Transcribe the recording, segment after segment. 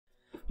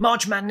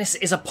March Madness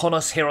is upon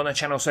us here on the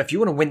channel, so if you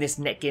want to win this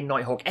Netgear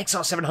Nighthawk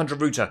XR700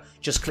 router,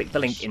 just click the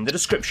link in the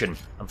description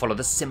and follow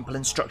the simple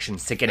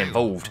instructions to get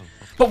involved.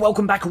 But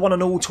welcome back one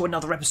and all to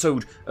another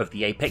episode of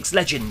the Apex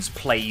Legends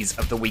Plays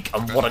of the Week,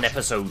 and what an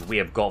episode we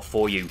have got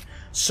for you.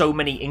 So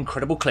many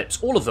incredible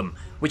clips, all of them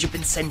which have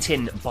been sent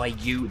in by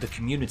you, the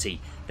community.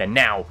 They're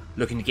now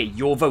looking to get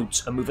your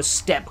votes and move a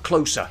step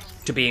closer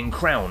to being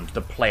crowned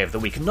the Play of the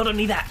Week. And not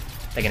only that,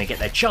 they're going to get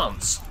their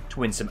chance to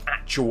win some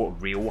actual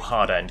real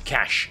hard-earned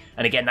cash.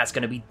 And again, that's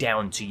going to be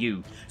down to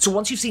you. So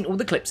once you've seen all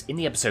the clips in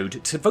the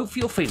episode, to vote for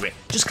your favourite,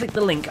 just click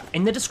the link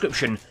in the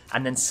description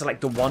and then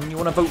select the one you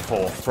want to vote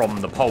for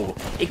from the poll.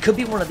 It could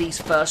be one of these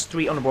first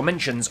 3 honourable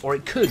mentions, or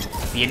it could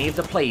be any of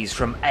the plays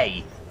from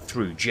A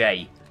through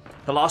J.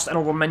 The last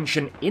honourable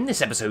mention in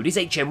this episode is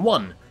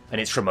HM1, and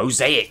it's from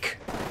Mosaic.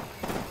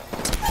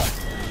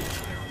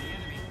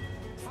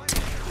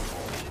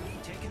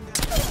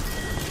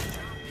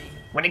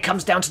 When it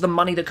comes down to the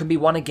money that can be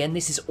won, again,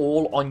 this is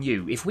all on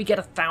you. If we get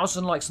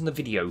 1,000 likes on the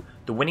video,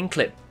 the winning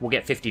clip will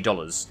get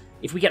 $50.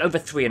 If we get over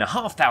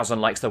 3,500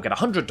 likes, they'll get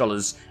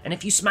 $100. And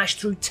if you smash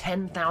through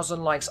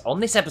 10,000 likes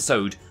on this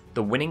episode,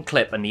 the winning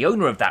clip and the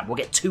owner of that will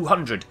get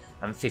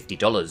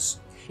 $250.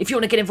 If you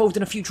want to get involved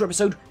in a future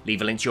episode,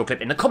 leave a link to your clip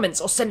in the comments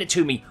or send it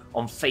to me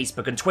on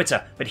Facebook and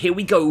Twitter. But here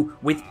we go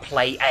with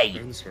Play A.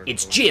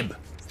 It's Jib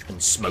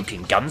and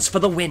Smoking Guns for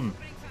the win.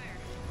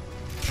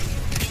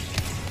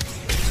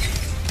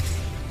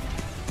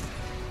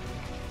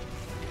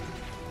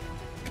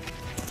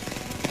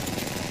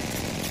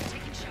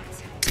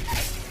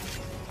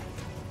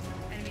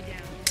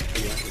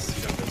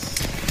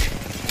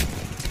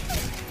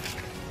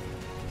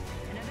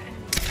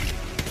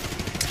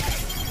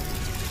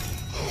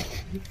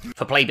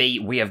 For Play B,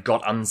 we have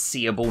got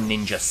Unseeable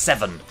Ninja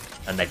 7,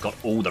 and they've got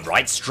all the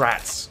right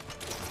strats.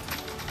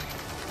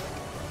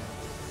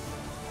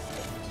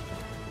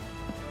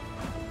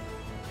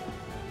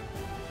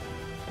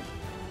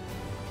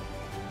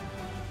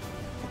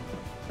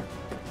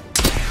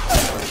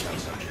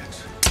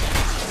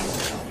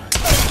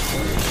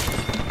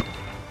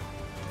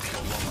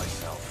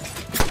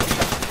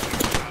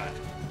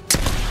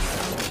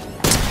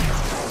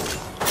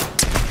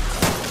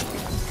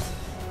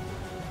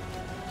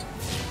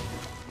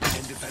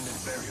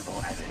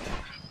 Variable added.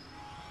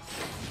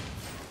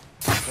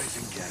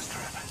 Placing gas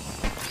trap.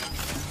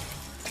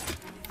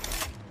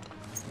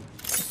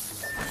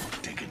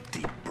 Take a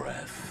deep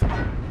breath.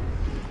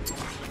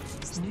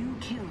 New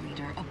kill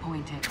leader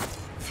appointed.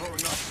 Throwing up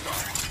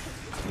star.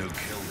 New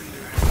kill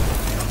leader.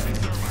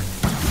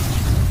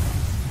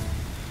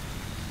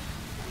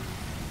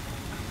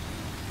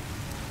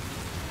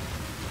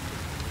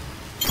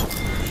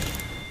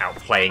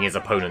 Outplaying his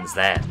opponents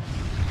there.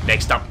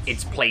 Next up,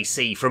 it's Play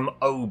C from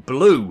O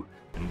Blue,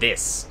 and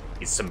this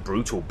is some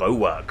brutal bow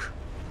work.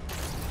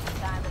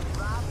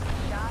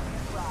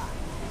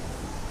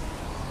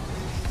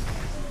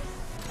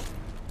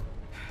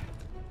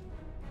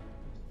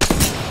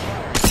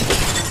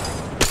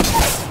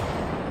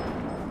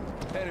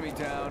 Enemy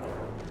down.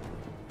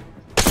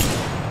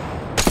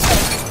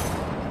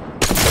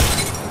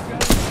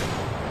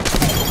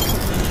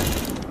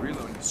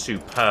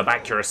 Superb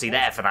accuracy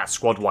there for that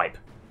squad wipe.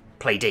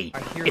 Play D,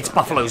 it's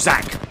Buffalo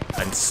Zach,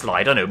 and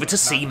slide on over to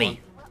see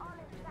me.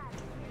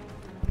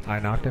 I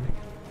knocked him.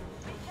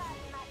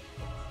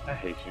 I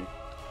hate you.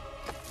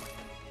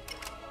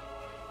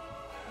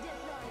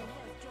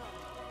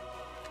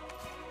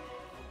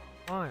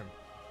 Climb.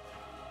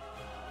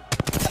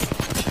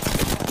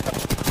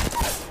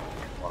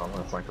 Well, I'm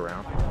gonna flank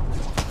around.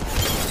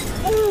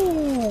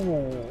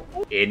 Ooh.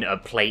 In a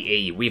Play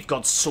E, we've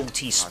got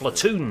Salty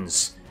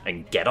Splatoons,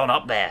 and get on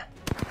up there.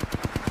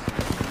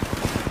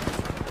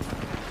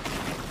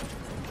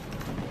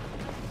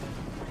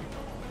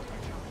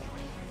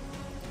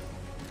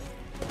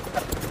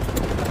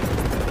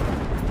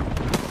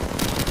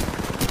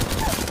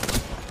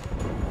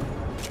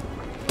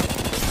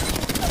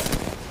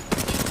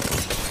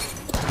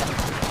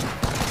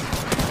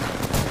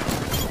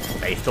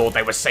 They thought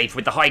they were safe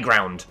with the high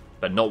ground,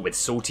 but not with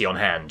Salty on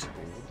hand.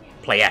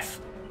 Play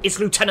F. It's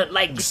Lieutenant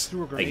Legs.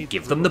 They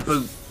give them the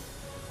boot.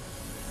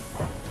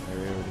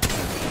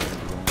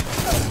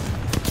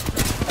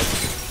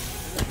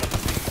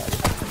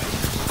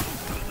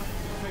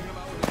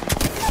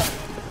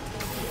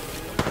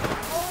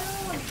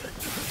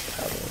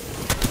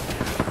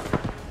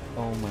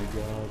 Oh my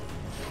god.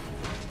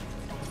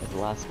 That's the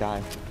last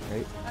guy,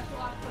 right?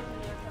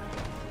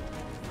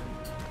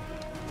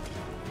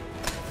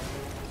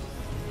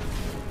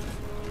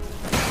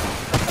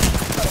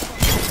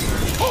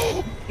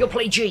 Your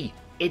Play G,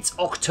 it's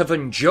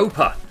Octavan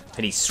Joper,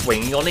 and he's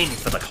swinging on in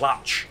for the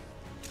clutch.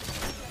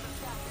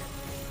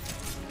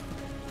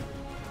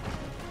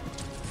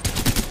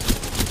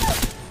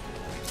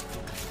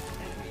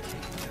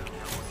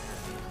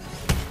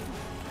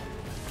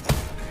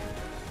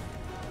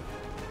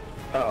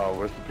 Uh-oh,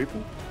 where's the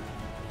people?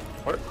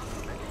 What?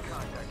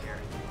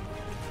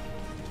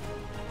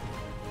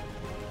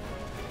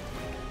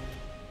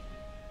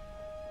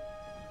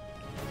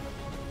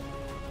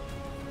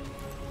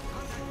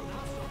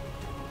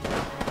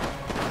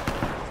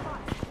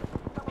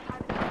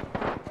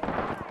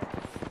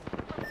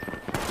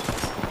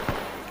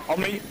 On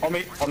me, on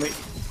me, on me.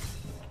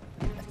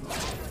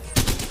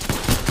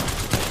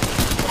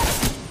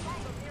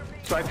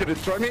 Trying to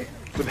destroy me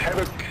with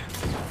Havoc.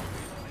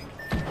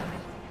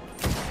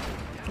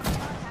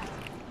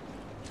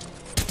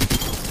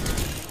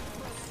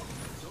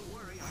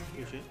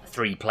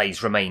 Three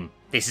plays remain.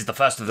 This is the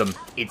first of them.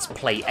 It's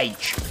Play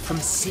H from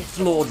Sith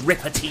Lord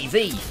Ripper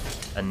TV.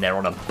 And they're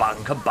on a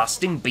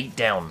bunker-busting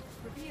beatdown.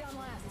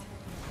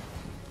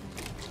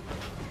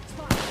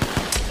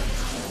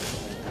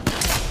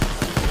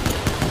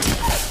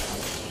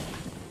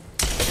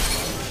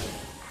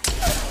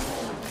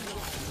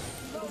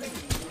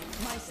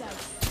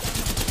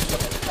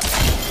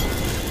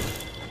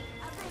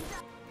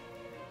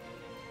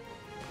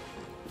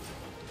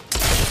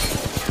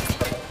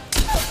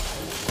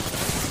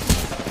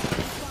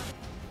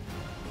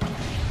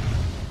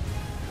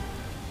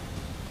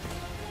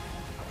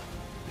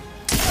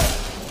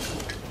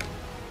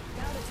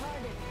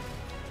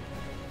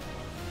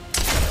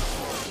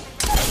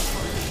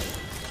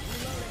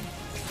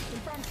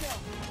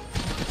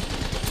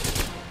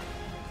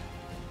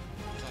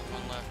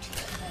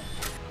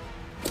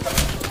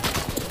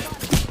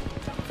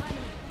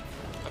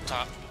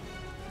 Top.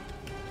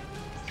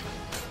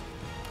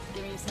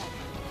 Give me a sec.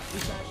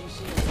 Recharging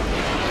shield.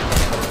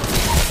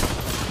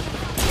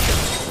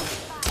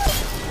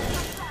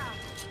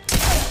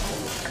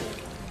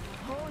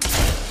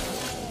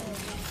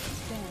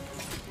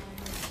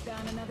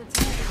 Down another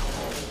target.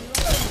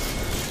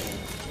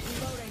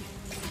 Reloading.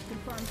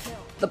 Confirmed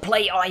kill. The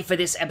play I for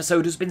this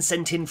episode has been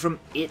sent in from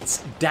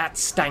It's Dat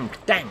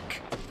Stank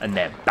Dank, and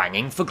they're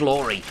banging for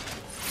glory.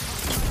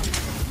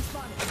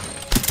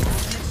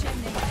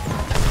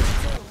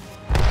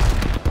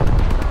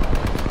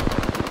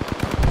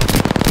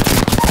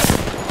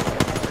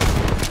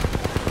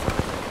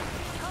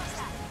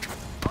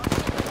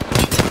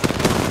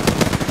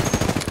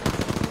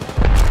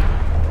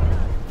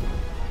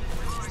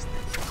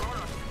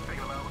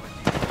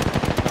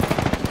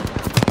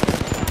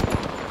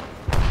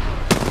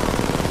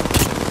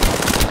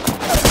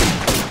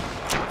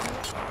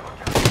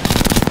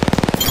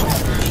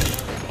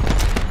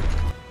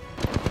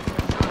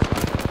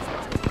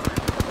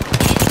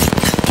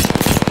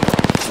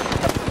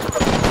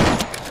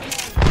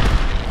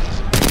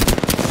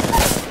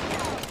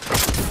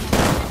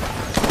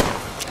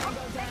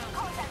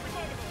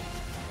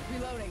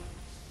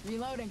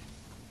 Reloading.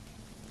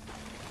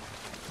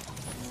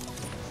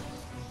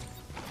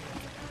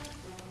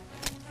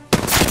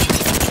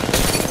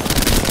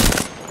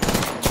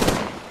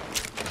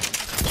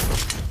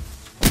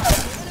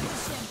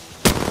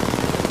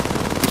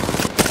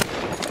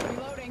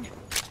 Reloading.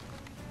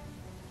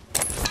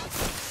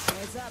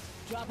 Heads up.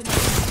 Dropping the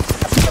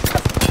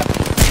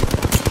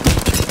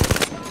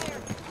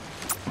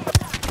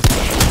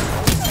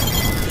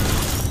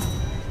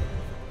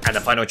And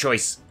the final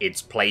choice,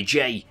 it's Play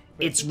J.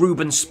 It's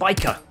Ruben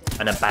Spiker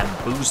and a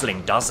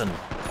bamboozling dozen.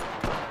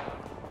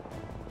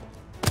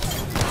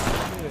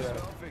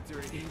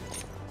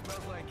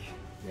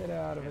 Get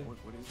out of it.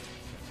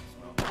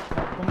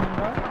 Coming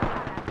back?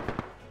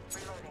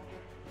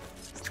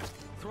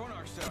 Throwing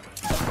our stuff.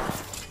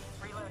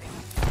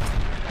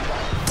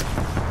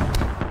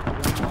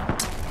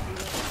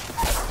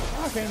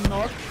 Okay,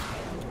 knock.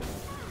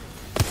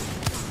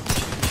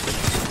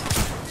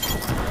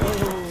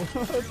 Oh,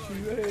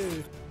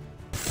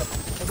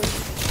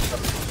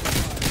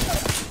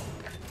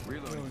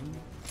 Reloading.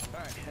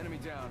 Alright, enemy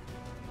down.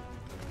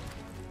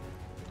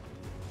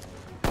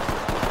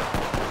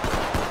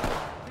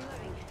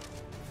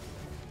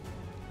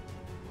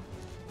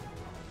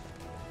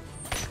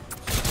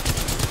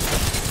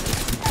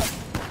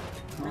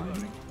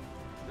 Reloading.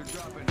 They're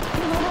dropping.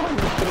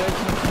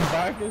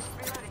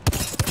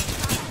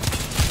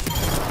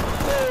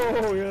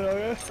 Oh,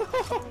 yeah.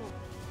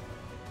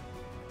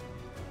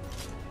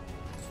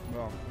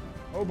 Well,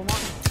 oh, but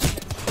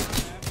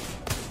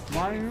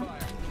mine.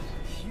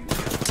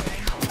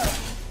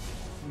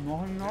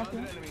 Nog een knock.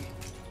 Enemy.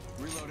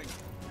 Reloading.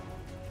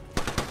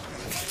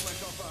 Light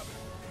myself up.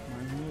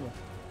 Mijn nieuwe.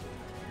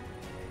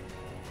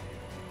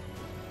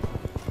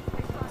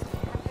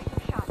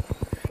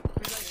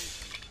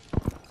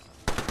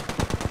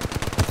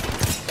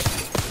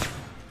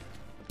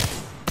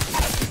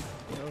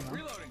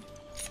 Reloading.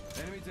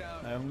 Enemy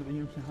down. Nee, we moeten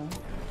hier op zijn gaan.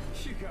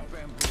 You got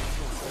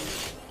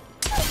bamboozled.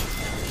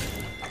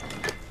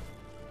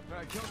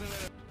 Alright, killed an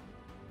enemy.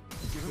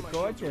 Give him my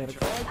Recordje, shield.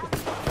 recordje.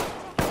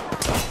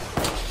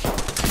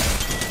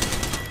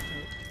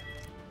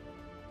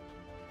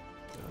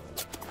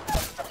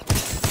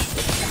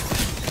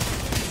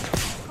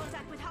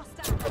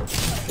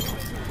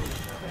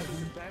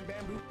 Bam,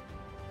 bamboo.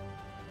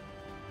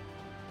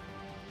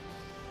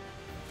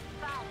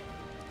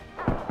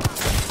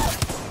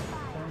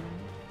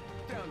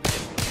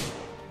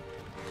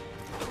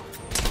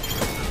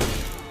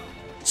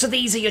 So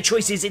these are your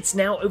choices. It's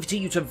now over to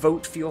you to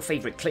vote for your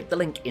favourite. Click the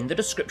link in the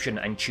description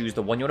and choose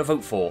the one you want to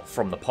vote for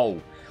from the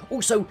poll.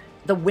 Also,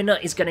 the winner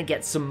is going to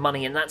get some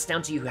money, and that's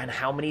down to you and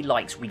how many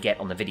likes we get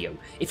on the video.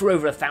 If we're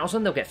over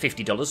 1,000, they'll get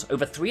 $50,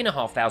 over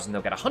 3,500,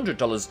 they'll get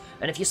 $100,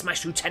 and if you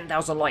smash through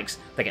 10,000 likes,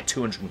 they get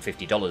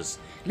 $250.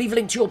 Leave a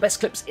link to your best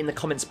clips in the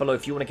comments below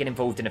if you want to get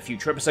involved in a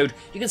future episode.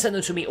 You can send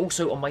them to me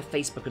also on my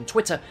Facebook and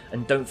Twitter,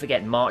 and don't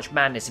forget March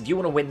Madness. If you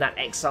want to win that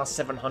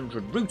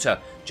XR700 router,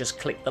 just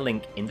click the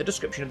link in the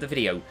description of the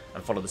video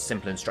and follow the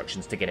simple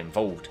instructions to get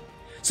involved.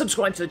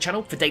 Subscribe to the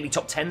channel for daily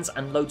top 10s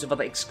and loads of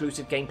other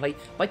exclusive gameplay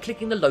by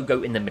clicking the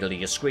logo in the middle of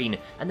your screen,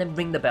 and then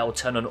ring the bell,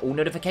 turn on all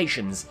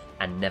notifications,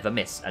 and never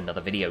miss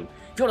another video.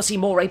 If you want to see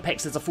more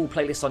Apex, there's a full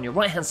playlist on your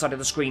right hand side of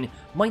the screen.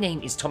 My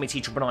name is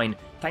TommyT999.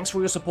 Thanks for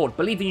your support,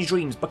 believe in your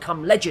dreams,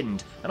 become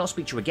legend, and I'll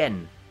speak to you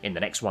again in the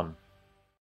next one.